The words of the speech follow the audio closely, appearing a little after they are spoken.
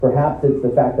perhaps it's the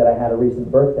fact that I had a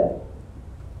recent birthday.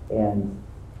 And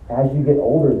as you get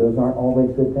older, those aren't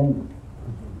always good things.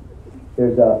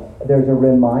 There's a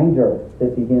reminder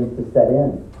that begins to set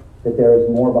in that there is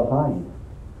more behind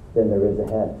than there is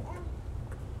ahead.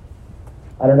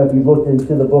 I don't know if you've looked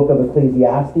into the book of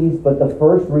Ecclesiastes, but the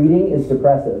first reading is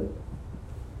depressive.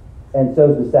 And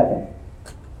so is the second.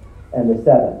 And the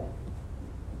seventh.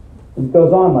 It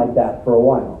goes on like that for a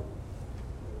while.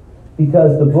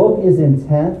 Because the book is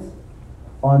intent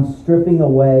on stripping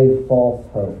away false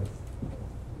hopes.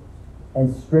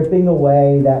 And stripping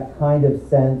away that kind of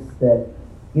sense that,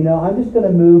 I'm just going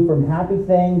to move from happy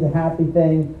thing to happy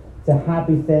thing to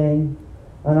happy thing.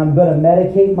 And I'm going to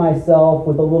medicate myself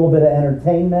with a little bit of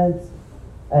entertainment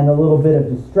and a little bit of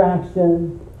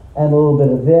distraction and a little bit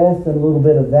of this and a little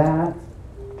bit of that.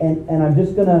 And I'm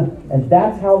just going to, and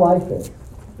that's how life is.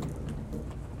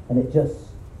 And it just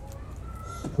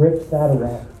strips that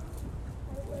away.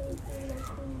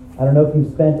 I don't know if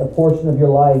you've spent a portion of your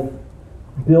life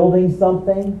building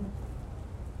something.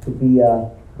 Could be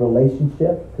a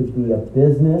relationship, could be a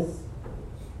business,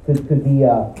 could be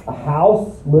a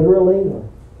house, literally,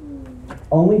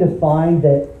 only to find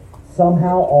that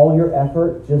somehow all your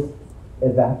effort just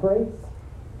evaporates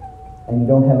and you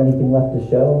don't have anything left to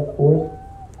show for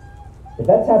it. If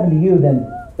that's happened to you, then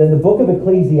the book of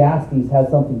Ecclesiastes has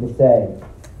something to say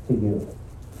to you.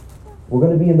 We're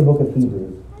going to be in the book of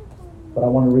Hebrews, but I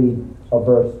want to read a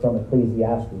verse from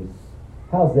Ecclesiastes.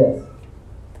 How's this?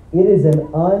 It is an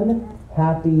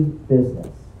unhappy business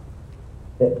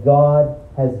that God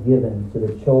has given to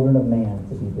the children of man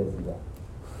to be busy with.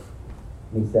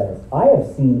 He says, I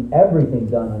have seen everything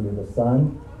done under the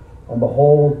sun, and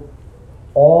behold,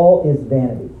 all is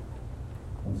vanity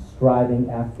and striving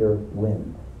after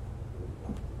wind.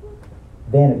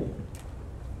 Vanity.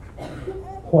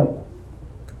 Pointless.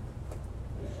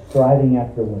 Striving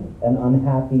after wind. An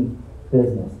unhappy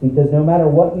business. Because no matter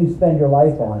what you spend your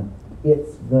life on,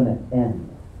 it's going to end.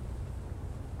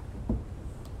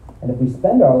 And if we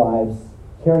spend our lives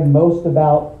caring most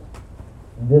about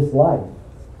this life,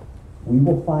 we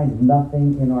will find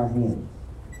nothing in our hands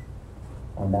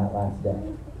on that last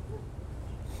day,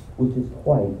 which is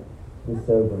quite the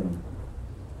sobering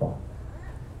thought.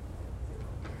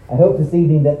 I hope this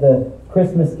evening that the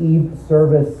Christmas Eve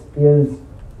service is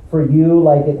for you,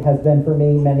 like it has been for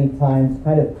me many times,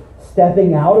 kind of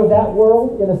stepping out of that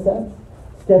world, in a sense,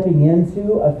 stepping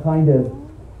into a kind of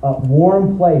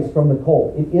warm place from the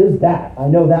cold. It is that. I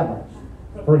know that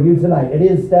much for you tonight. It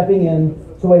is stepping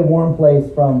into a warm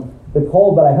place from the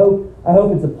cold, but I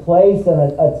hope it's a place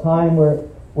and a time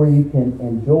where you can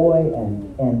enjoy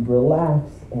and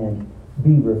relax and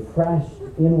be refreshed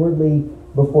inwardly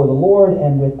before the Lord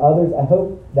and with others. I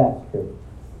hope that's true.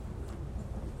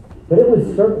 But it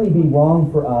would certainly be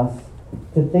wrong for us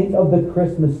to think of the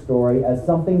Christmas story as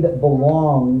something that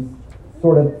belongs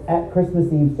sort of at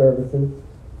Christmas Eve services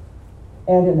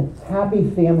and in happy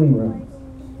family rooms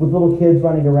with little kids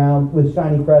running around with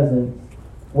shiny presents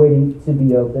waiting to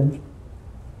be opened.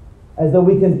 As though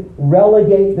we can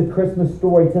relegate the Christmas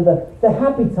story to the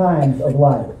happy times of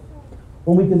life,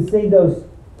 when we can sing those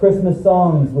Christmas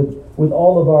songs with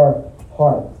all of our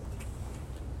hearts.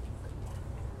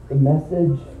 The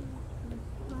message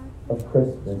of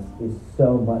Christmas is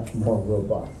so much more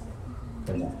robust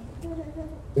than that.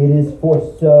 It is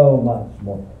for so much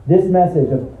more. This message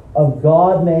of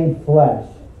God made flesh,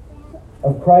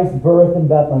 of Christ's birth in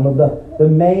Bethlehem, of the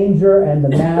manger and the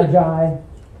magi,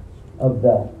 of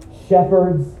the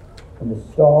shepherds and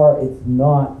the star, it's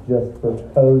not just for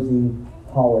cozy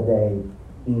holiday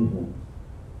evenings.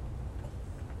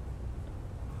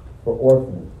 For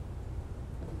orphanage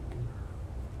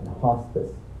and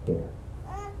hospice care,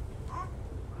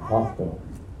 hospital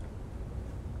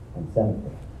and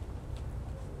cemetery.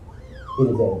 It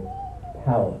is a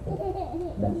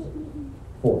powerful message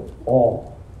for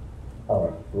all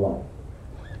of life.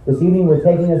 This evening we're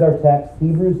taking as our text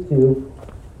Hebrews 2,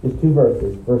 just 2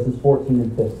 verses, verses 14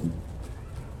 and 15.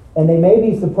 And they may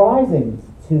be surprising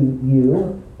to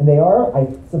you, and they are, I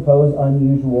suppose,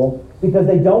 unusual, because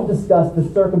they don't discuss the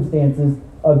circumstances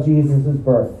of Jesus'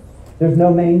 birth. There's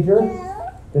no manger,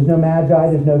 there's no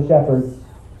magi, there's no shepherds,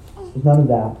 there's none of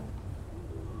that.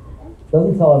 It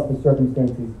doesn't tell us the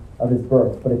circumstances of his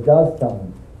birth, but it does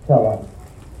tell us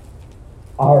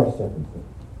our circumstances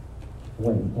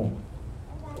when he came.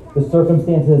 The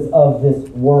circumstances of this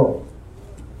world,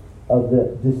 of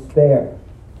the despair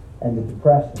and the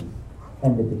depression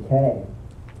and the decay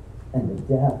and the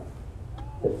death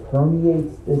that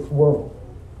permeates this world.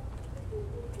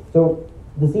 So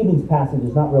this evening's passage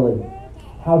is not really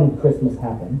how did Christmas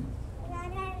happen?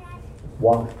 It's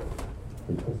why.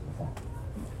 the Christmas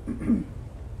apple.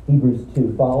 Hebrews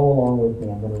 2. Follow along with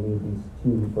me. I'm going to read these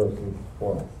two verses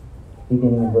for us,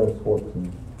 beginning in verse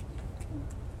 14.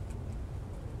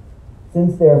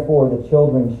 Since therefore the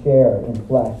children share in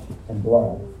flesh and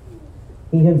blood,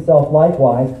 he himself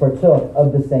likewise partook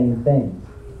of the same things,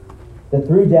 that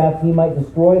through death he might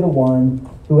destroy the one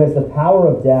who has the power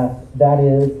of death, that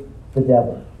is, the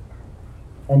devil,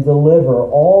 and deliver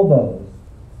all those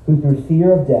who through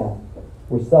fear of death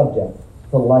were subject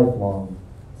to lifelong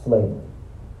slavery.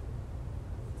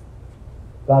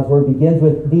 God's word begins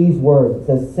with these words. It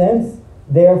says, since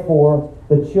therefore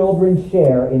the children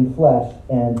share in flesh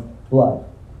and blood.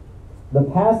 The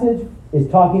passage is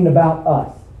talking about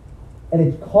us, and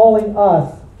it's calling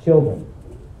us children.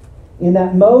 In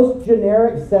that most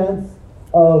generic sense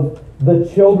of the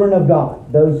children of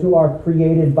God, those who are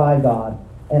created by God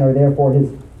and are therefore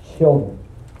his children.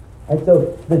 And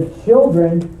so the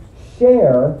children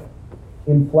share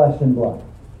in flesh and blood,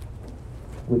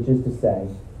 which is to say,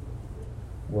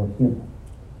 we're human.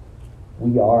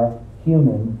 We are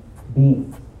human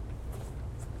beings,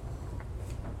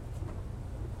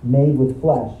 made with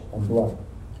flesh and blood.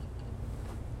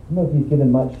 I don't know if you've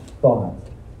given much thought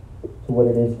to what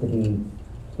it is to be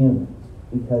human,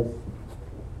 because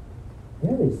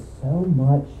there is so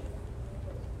much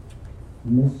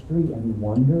mystery and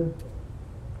wonder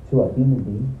to a human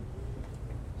being.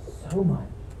 So much.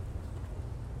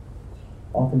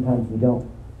 Oftentimes we don't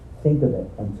think of it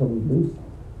until we lose it.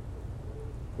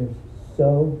 There's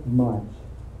so much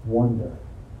wonder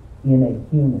in a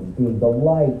human being. The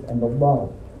light and the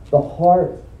love, the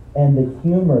heart and the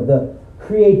humor, the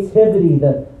creativity,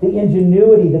 the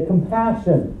ingenuity, the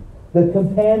compassion, the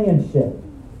companionship.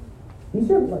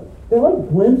 These are they're like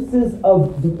glimpses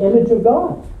of the image of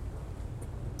God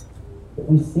that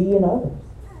we see in others.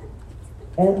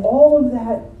 And all of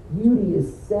that beauty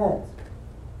is set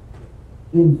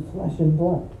in flesh and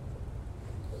blood,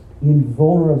 in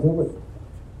vulnerability,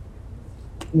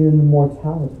 in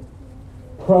mortality,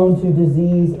 prone to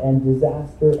disease and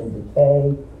disaster and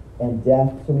decay and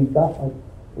death. So we've got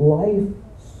life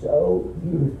so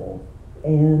beautiful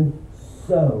and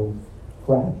so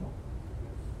fragile.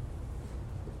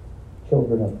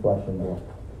 Children of flesh and blood.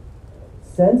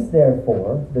 Since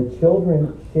therefore the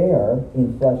children share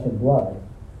in flesh and blood,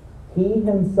 he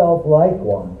himself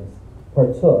likewise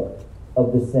partook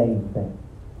of the same thing.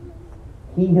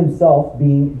 He himself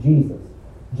being Jesus.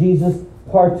 Jesus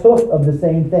partook of the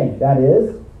same thing. That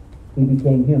is, he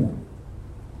became human.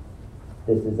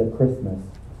 This is a Christmas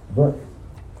verse.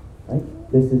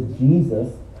 Right? This is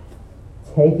Jesus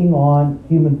taking on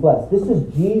human flesh. This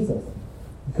is Jesus,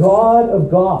 God of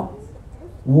gods,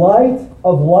 light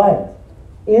of light,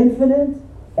 infinite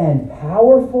and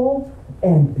powerful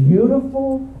and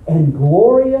beautiful and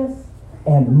glorious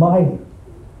and mighty.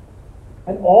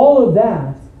 And all of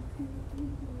that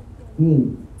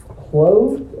being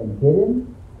clothed and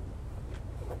hidden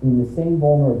in the same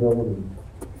vulnerability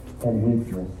and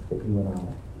weakness that you and I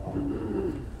have.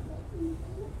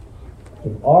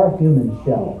 If our human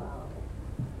shell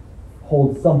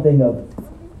holds something of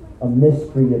a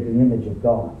mystery of the image of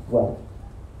God, well,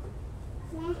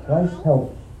 Christ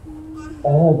held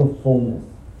all the fullness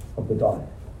of the Godhead,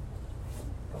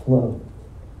 clothed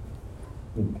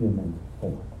in human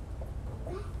form.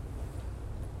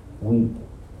 Weak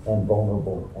and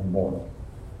vulnerable and mortal.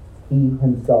 He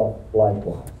himself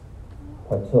likewise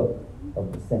partook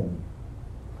of the same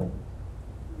thing.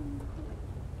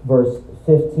 Verse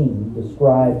 15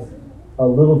 describes a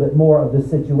little bit more of the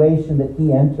situation that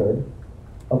he entered,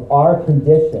 of our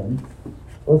condition.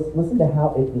 Listen to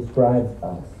how it describes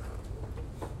us.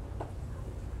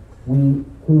 We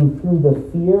who through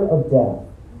the fear of death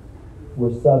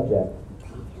were subject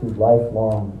to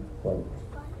lifelong slavery.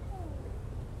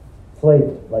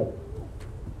 Slavery, like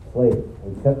slavery,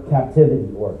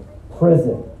 captivity, or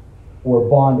prison, or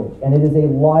bondage. And it is a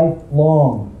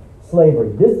lifelong slavery.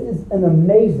 This is an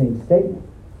amazing statement.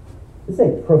 This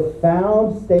is a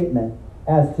profound statement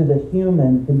as to the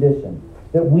human condition.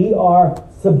 That we are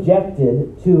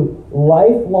subjected to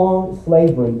lifelong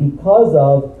slavery because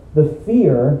of the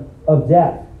fear of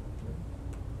death.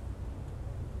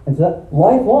 And so that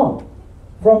lifelong.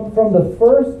 From the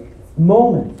first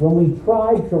moment when we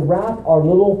tried to wrap our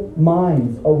little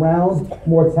minds around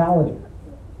mortality.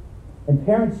 And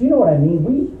parents, you know what I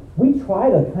mean. We try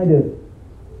to kind of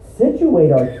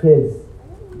situate our kids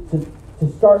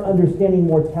to start understanding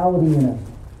mortality in a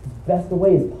best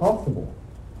way as possible.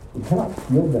 We cannot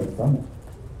shield them from it.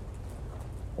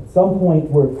 At some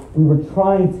point, we were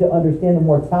trying to understand the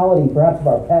mortality, perhaps of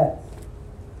our pets,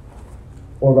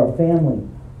 or of our family,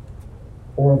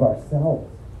 or of ourselves.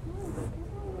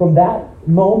 from that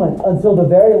moment until the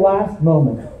very last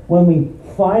moment, when we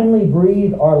finally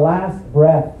breathe our last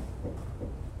breath,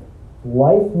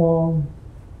 lifelong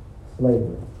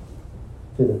slavery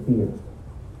to the fear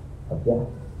of death.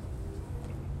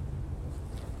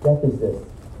 Death is this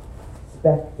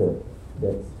specter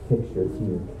that's pictured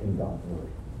here in God's Word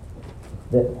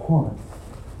that haunts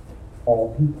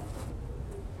all people,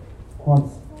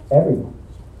 haunts everyone.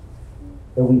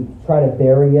 That we try to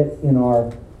bury it in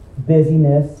our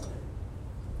busyness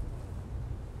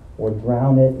or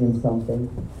drown it in something.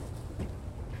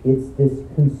 It's this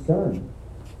concern.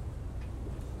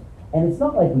 And it's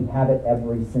not like we have it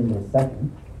every single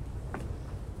second.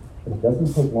 But it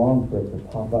doesn't take long for it to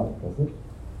pop up, does it?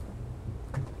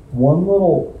 One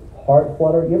little heart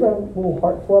flutter. You ever have a little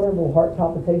heart flutter, a little heart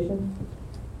palpitation?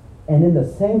 And in the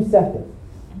same second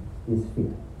is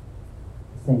fear.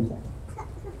 The same second.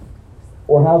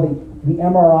 Or how the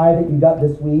MRI that you got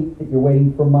this week, that you're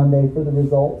waiting for Monday for the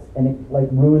results, and it like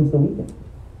ruins the weekend.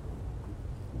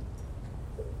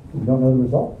 You don't know the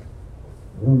results.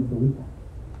 It ruins the weekend.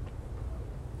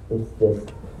 It's this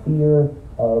fear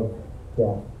of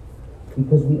death.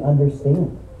 Because we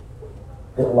understand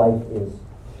that life is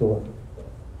short.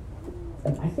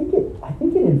 And I think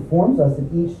it informs us at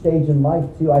each stage in life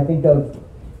too. I think of,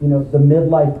 the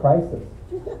midlife crisis.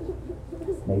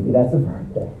 Maybe that's a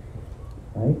birthday,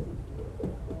 right?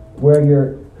 Where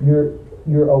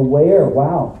you're aware,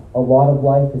 wow, a lot of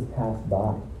life has passed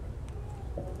by.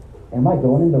 Am I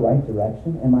going in the right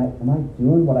direction? Am I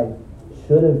doing what I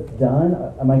should have done?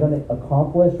 Am I going to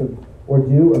accomplish or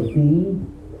do or be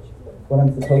what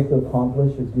I'm supposed to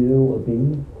accomplish or do or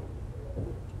be?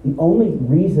 The only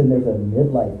reason there's a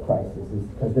midlife crisis is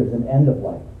because there's an end of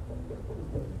life.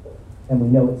 And we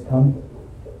know it's coming.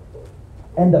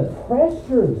 And the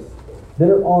pressures that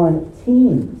are on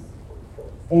teens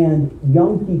and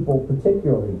young people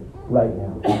particularly right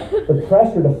now, the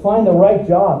pressure to find the right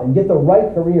job and get the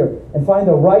right career and find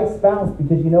the right spouse,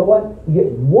 because you know what? You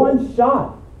get one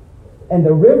shot and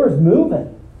the river's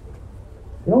moving.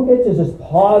 You don't get to just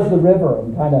pause the river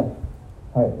and kind of,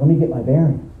 all right, let me get my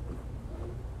bearings.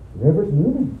 The river's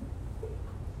moving.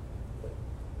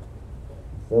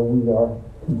 So we are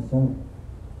concerned.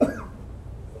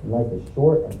 Life is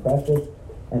short and precious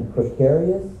and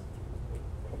precarious.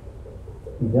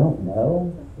 We don't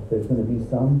know if there's going to be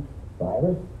some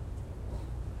virus,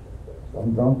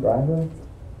 some drunk driver,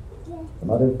 some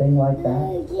other thing like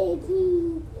that.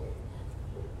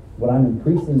 What I'm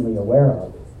increasingly aware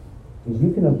of is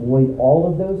you can avoid all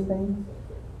of those things,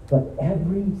 but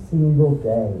every single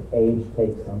day, age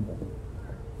takes something.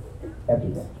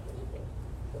 Every day.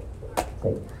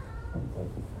 Take, and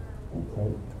take, and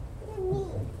take,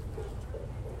 and take.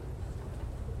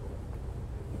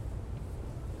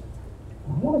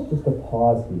 I want us just to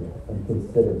pause here and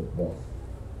consider this.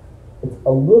 It's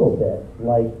a little bit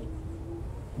like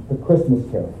the Christmas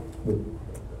Carol, with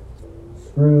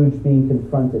Scrooge being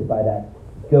confronted by that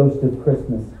ghost of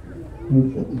Christmas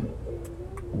future.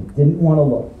 And he didn't want to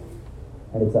look.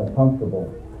 And it's uncomfortable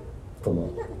to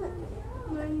look.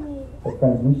 But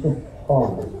friends, we should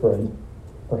pause for a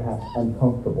perhaps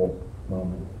uncomfortable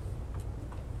moment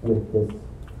with this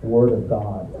Word of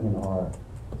God in our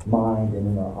mind and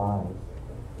in our eyes,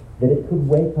 that it could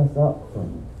wake us up from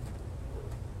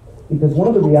it. Because one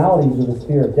of the realities of the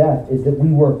fear of death is that we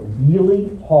work really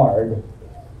hard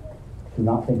to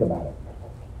not think about it.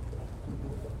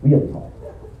 Really hard.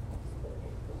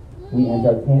 We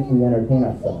entertain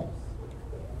ourselves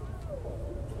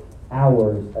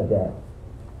hours a day.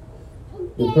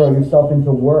 You throw yourself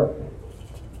into work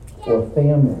or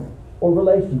family or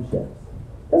relationships.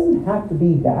 It doesn't have to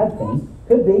be bad things.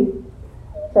 Could be.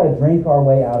 Try to drink our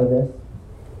way out of this.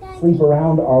 Sleep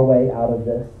around our way out of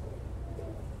this.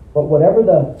 But whatever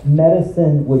the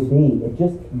medicine would be, it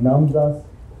just numbs us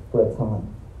for a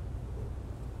time.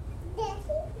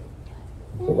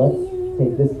 So let's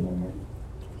take this moment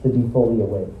to be fully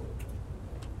awake.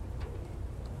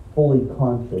 Fully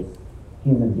conscious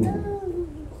human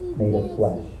beings made of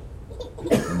flesh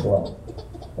and blood.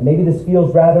 And maybe this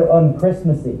feels rather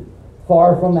un-Christmassy,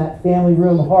 far from that family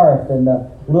room hearth and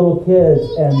the little kids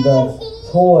and the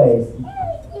toys.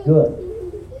 Good.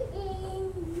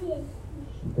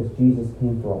 Because Jesus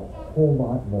came for a whole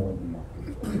lot more than that.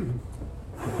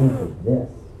 He came for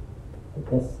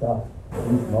this stuff, for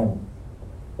these moments,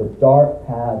 for dark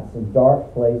paths and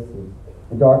dark places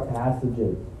and dark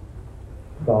passages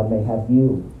God may have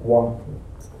you walk through.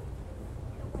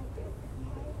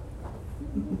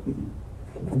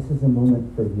 This is a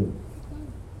moment for you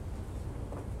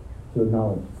to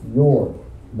acknowledge your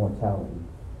mortality.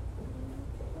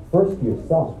 First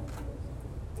yourself,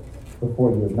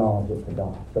 before you acknowledge it to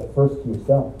God, but first to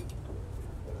yourself.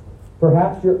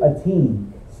 Perhaps you're a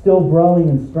teen, still growing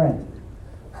in strength.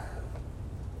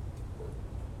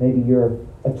 Maybe you're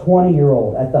a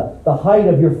 20-year-old at the height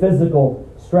of your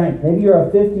physical strength. Maybe you're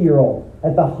a 50-year-old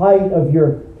at the height of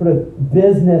your sort of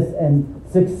business and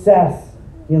success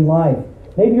in life.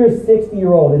 Maybe you're a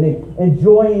 60-year-old and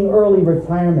enjoying early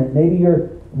retirement. Maybe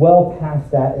you're well past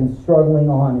that and struggling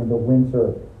on in the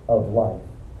winter of life.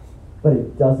 But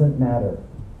it doesn't matter.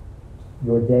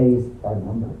 Your days are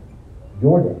numbered.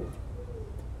 Your days.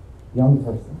 Young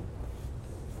person.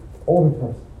 Older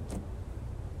person.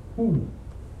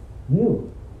 Hey,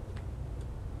 you.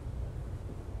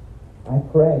 I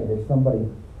pray there's somebody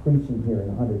preaching here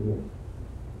in 100 years.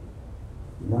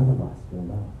 None of us will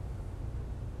know.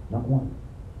 Not one.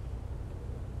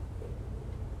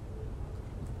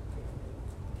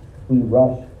 We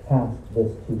rush past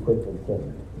this too quickly.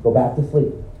 To go back to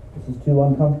sleep. This is too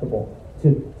uncomfortable.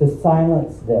 To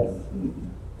silence this.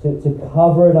 To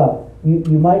cover it up.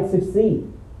 You might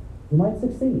succeed. You might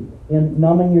succeed in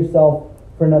numbing yourself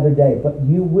for another day. But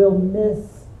you will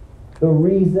miss the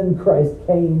reason Christ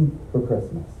came for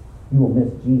Christmas. You will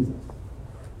miss Jesus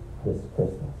this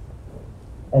Christmas.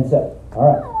 And so, all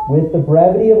right, with the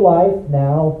brevity of life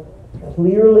now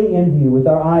clearly in view, with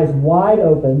our eyes wide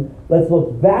open, let's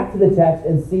look back to the text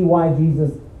and see why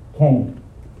Jesus came.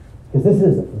 Because this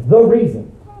is the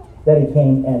reason that he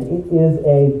came, and it is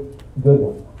a good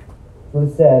one. That's what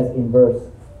it says in verse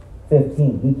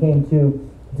 15. He came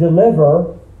to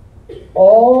deliver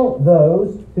all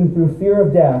those who through fear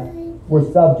of death were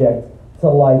subject to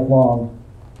lifelong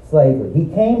slavery.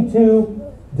 He came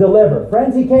to deliver.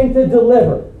 Friends, he came to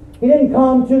deliver. He didn't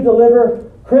come to deliver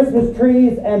Christmas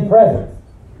trees and presents.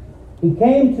 He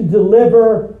came to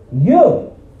deliver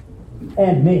you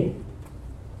and me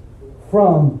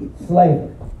from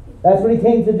slavery. That's what he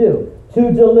came to do.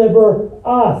 To deliver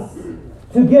us.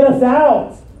 To get us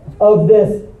out of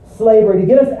this slavery. To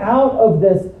get us out of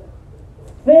this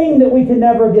thing that we can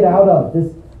never get out of.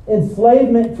 This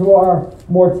enslavement to our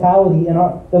mortality and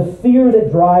the fear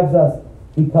that drives us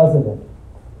because of it.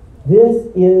 This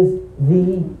is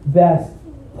the best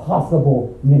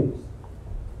possible news.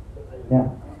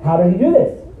 Now, how did he do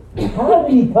this? How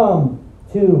did he come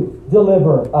to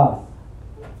deliver us?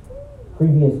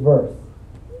 Previous verse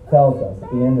tells us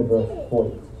at the end of verse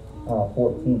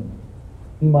 14.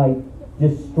 He might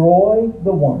destroy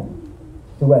the one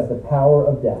who has the power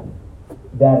of death.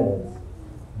 That is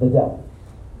the devil.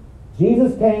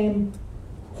 Jesus came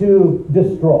to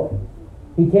destroy.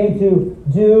 He came to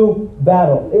do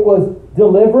battle. It was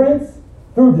deliverance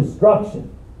through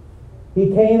destruction. He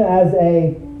came as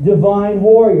a divine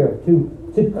warrior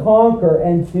to conquer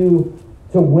and to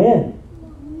win.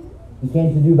 He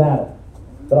came to do battle.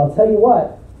 But I'll tell you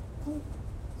what,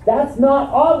 that's not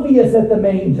obvious at the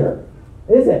manger,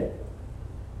 is it?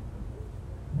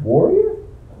 Warrior?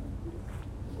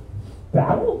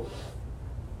 Battle?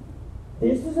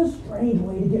 This is a strange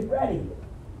way to get ready.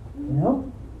 You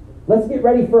know? Let's get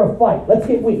ready for a fight. Let's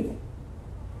get weak.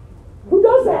 Who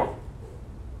does that?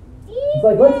 It's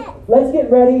like, let's get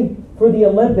ready for the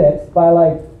Olympics by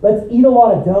let's eat a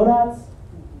lot of donuts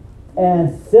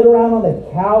and sit around on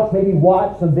the couch, maybe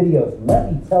watch some videos.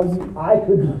 Let me tell you, I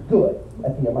could be good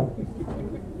at the Olympics.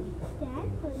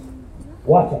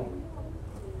 Watch out.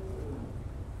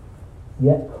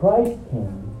 Yet Christ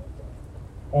came,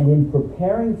 and in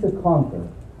preparing to conquer,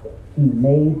 he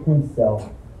made himself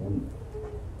weak.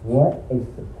 What a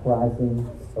surprising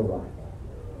arrival.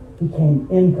 He came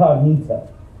incognito.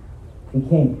 He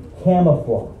came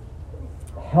camouflaged,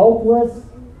 helpless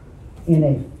in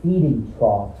a feeding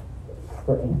trough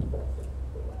for animals.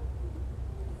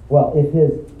 Well, if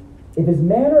his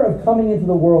manner of coming into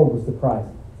the world was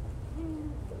surprising,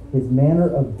 his manner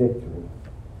of victory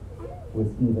was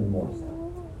even more so.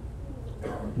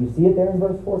 You see it there in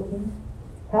verse 14?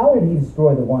 How did he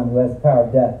destroy the one who has the power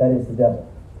of death, that is the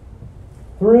devil?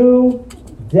 Through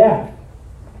death,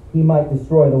 he might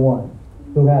destroy the one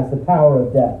who has the power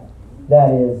of death,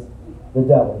 that is the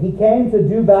devil. He came to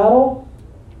do battle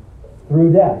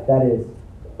through death, that is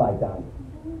by dying.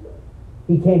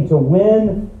 He came to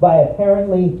win by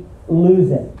apparently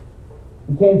losing.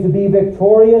 He came to be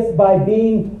victorious by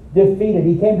being defeated.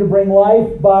 He came to bring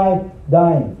life by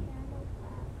dying.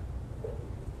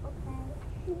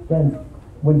 Friends,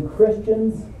 when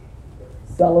Christians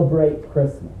celebrate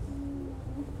Christmas,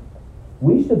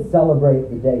 we should celebrate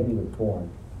the day he was born.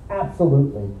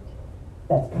 Absolutely.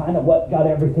 That's kind of what got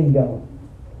everything going.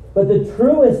 But the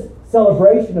truest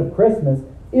celebration of Christmas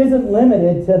isn't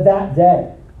limited to that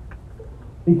day.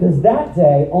 Because that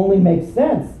day only makes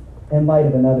sense in light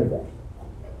of another day.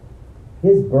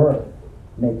 His birth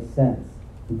makes sense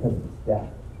because of his death.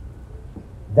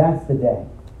 That's the day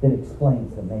that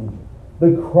explains the manger.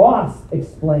 The cross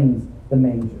explains the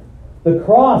manger. The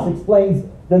cross explains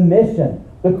the mission.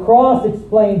 The cross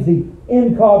explains the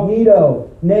incognito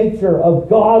nature of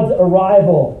God's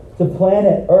arrival to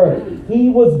planet Earth. He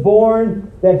was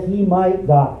born that he might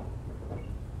die.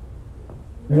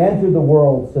 He entered the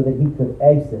world so that he could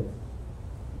exit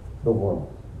the world.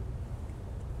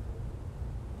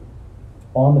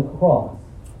 On the cross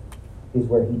is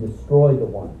where he destroyed the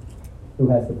one who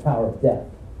has the power of death,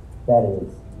 that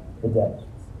is, the devil.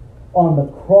 On the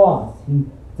cross, he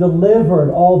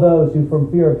delivered all those who from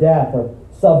fear of death are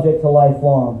subject to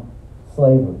lifelong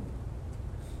slavery.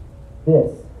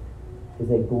 This is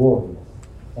a glorious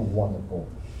and wonderful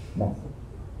message.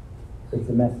 It's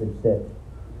a message that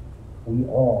we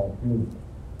all need,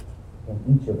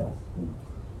 and each of us needs.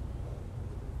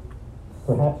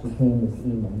 Perhaps you came this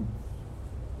evening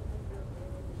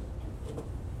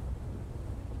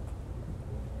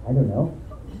I don't know,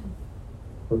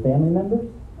 for family members.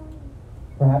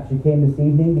 Perhaps you came this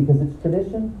evening because it's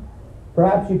tradition.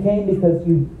 Perhaps you came because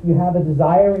you have a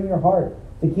desire in your heart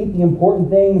to keep the important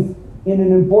things in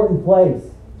an important place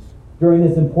during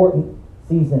this important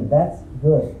season. That's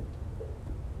good.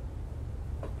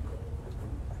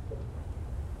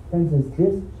 Friends, is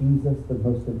this Jesus the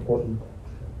most important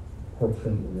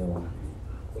person in your life?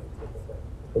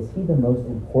 Is he the most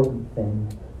important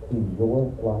thing in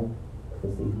your life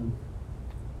this evening?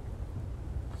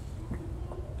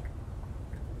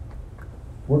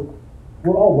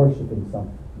 We're all worshiping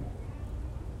something.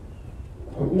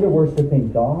 We're either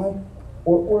worshiping God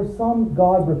or some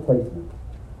God replacement.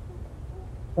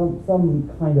 Some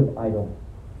kind of idol.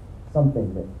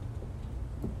 Something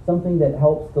that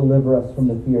helps deliver us from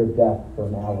the fear of death for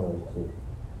an hour or two.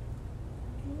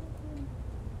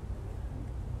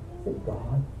 Is it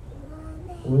God?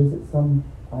 Or is it some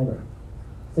idol?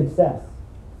 Success.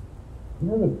 You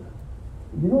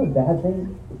know the bad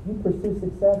thing? If you pursue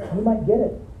success, you might get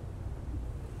it.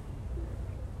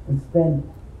 And spend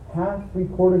half,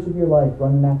 3/4 of your life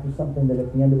running after something that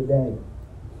at the end of the day,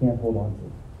 you can't hold on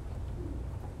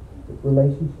to.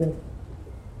 Relationship,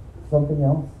 something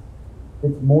else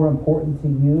that's more important to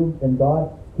you than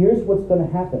God. Here's what's going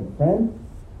to happen, friend.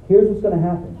 Here's what's going to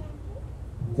happen.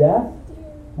 Death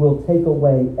will take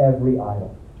away every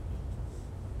idol.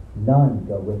 None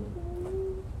go with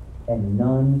you. And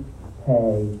none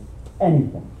pay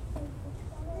anything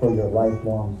for your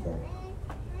lifelong soul.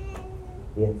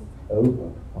 It's over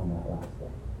on that last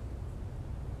day.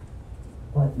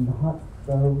 But not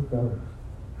so those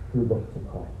who look to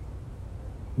Christ.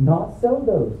 Not so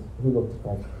those who look to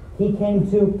Christ. He came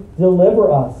to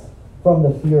deliver us from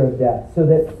the fear of death, so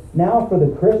that now for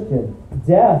the Christian,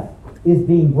 death is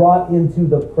being brought into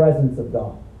the presence of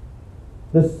God.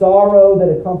 The sorrow that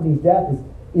accompanies death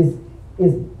is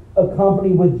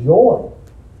accompanied with joy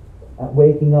at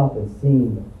waking up and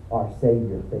seeing our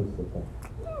Savior face to face.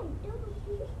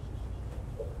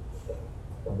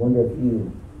 I wonder if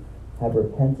you have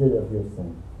repented of your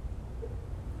sin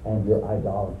and your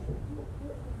idolatry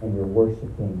and you're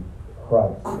worshiping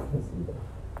Christ this evening.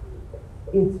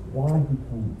 It's why he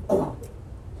came,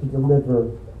 to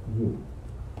deliver you.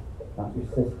 Not your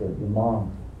sister, your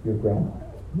mom, your grandma.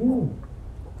 You.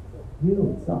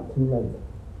 It's not too late.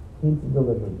 He came to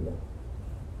deliver you.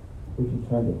 Would you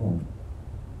turn to him?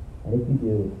 And if you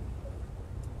do,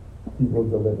 he will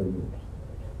deliver you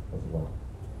as well.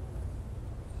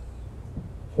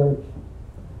 Church,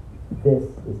 this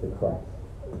is the Christ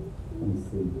we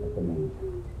see at the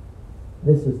manger.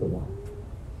 This is the one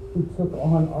who took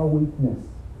on our weakness.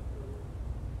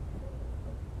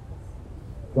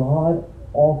 God,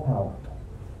 all powerful,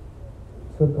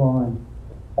 took on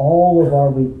all of our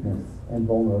weakness and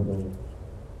vulnerability.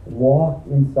 Walked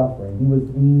in suffering. He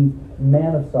was the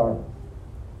man of sorrows,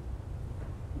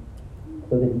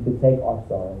 so that he could take our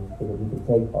sorrows, so that he could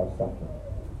take our suffering.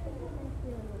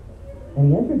 And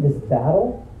he entered this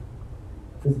battle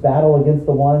against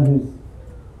the one who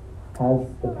has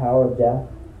the power of death.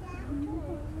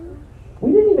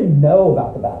 We didn't even know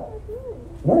about the battle. You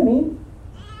know what I mean?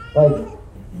 Like,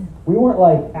 we weren't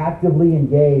like actively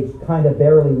engaged, kind of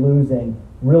barely losing,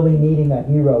 really needing a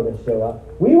hero to show up.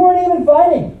 We weren't even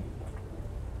fighting.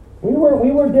 We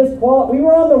were disqualified. We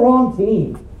were on the wrong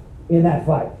team in that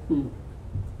fight.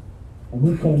 And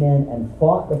he came in and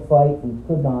fought the fight we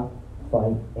could not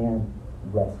fight and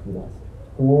rescued us.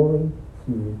 Glory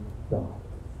to God.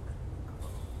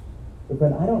 So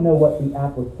friend, I don't know what the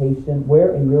application,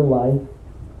 where in your life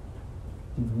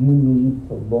do you need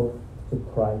to look to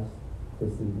Christ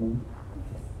this evening?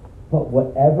 But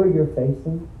whatever you're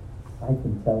facing, I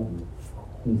can tell you,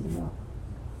 he's enough.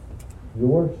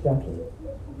 Your shepherd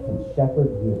can shepherd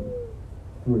you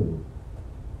through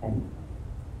anything.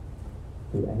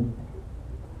 Through anything.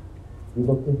 You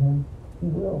look to him, he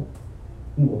will.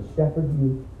 He will shepherd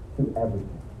you through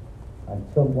everything.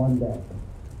 Until one day,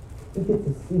 you get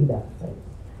to see that face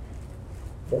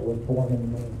that was born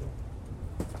in me.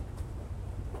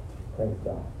 Praise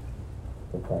God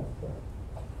for Christ's sake.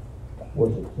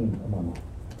 Worship team, come on up.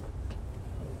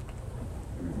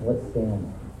 Let's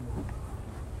stand.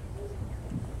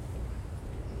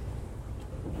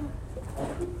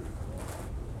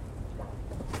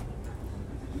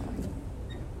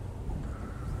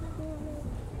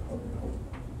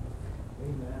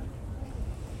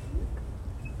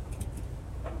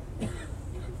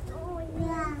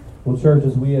 Well, church,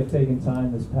 as we have taken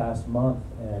time this past month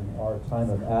and our time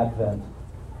of Advent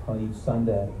on each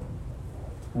Sunday,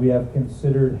 we have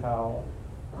considered how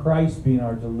Christ, being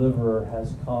our deliverer,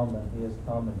 has come, and he has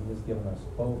come and he has given us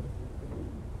hope.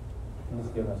 He has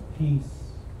given us peace.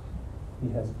 He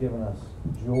has given us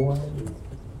joy.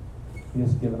 He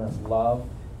has given us love.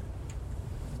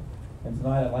 And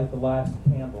tonight I'd like the last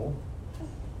candle,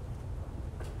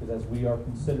 because as we are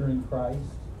considering Christ,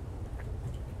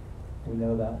 we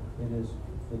know that it is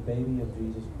the baby of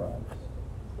Jesus Christ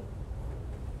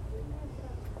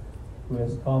who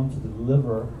has come to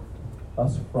deliver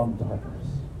us from darkness.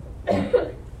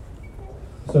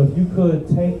 So if you could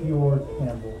take your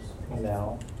candles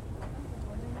now,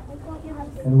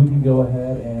 and we can go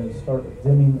ahead and start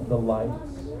dimming the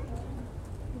lights.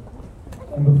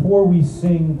 And before we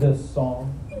sing this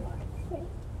song,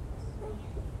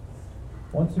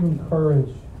 I want to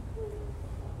encourage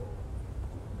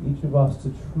each of us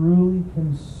to truly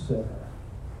consider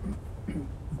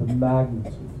the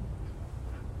magnitude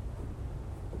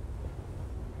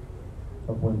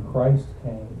of when Christ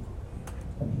came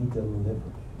and he delivered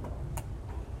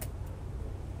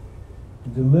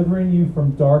you. Delivering you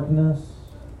from darkness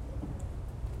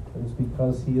is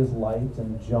because he is light.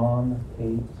 In John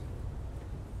 8,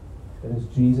 it is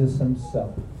Jesus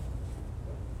himself.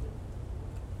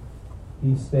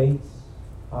 He states,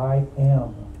 I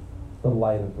am the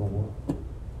light of the world.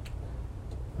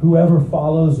 Whoever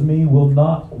follows me will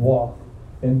not walk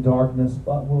in darkness,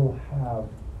 but will have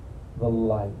the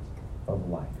light of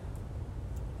life.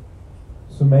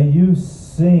 So may you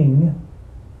sing,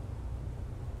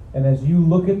 and as you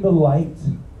look at the light,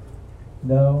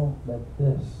 know that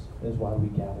this is why we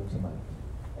gather tonight,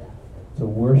 to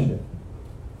worship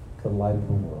the light of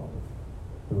the world,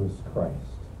 who is Christ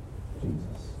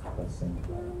Jesus. Let's sing.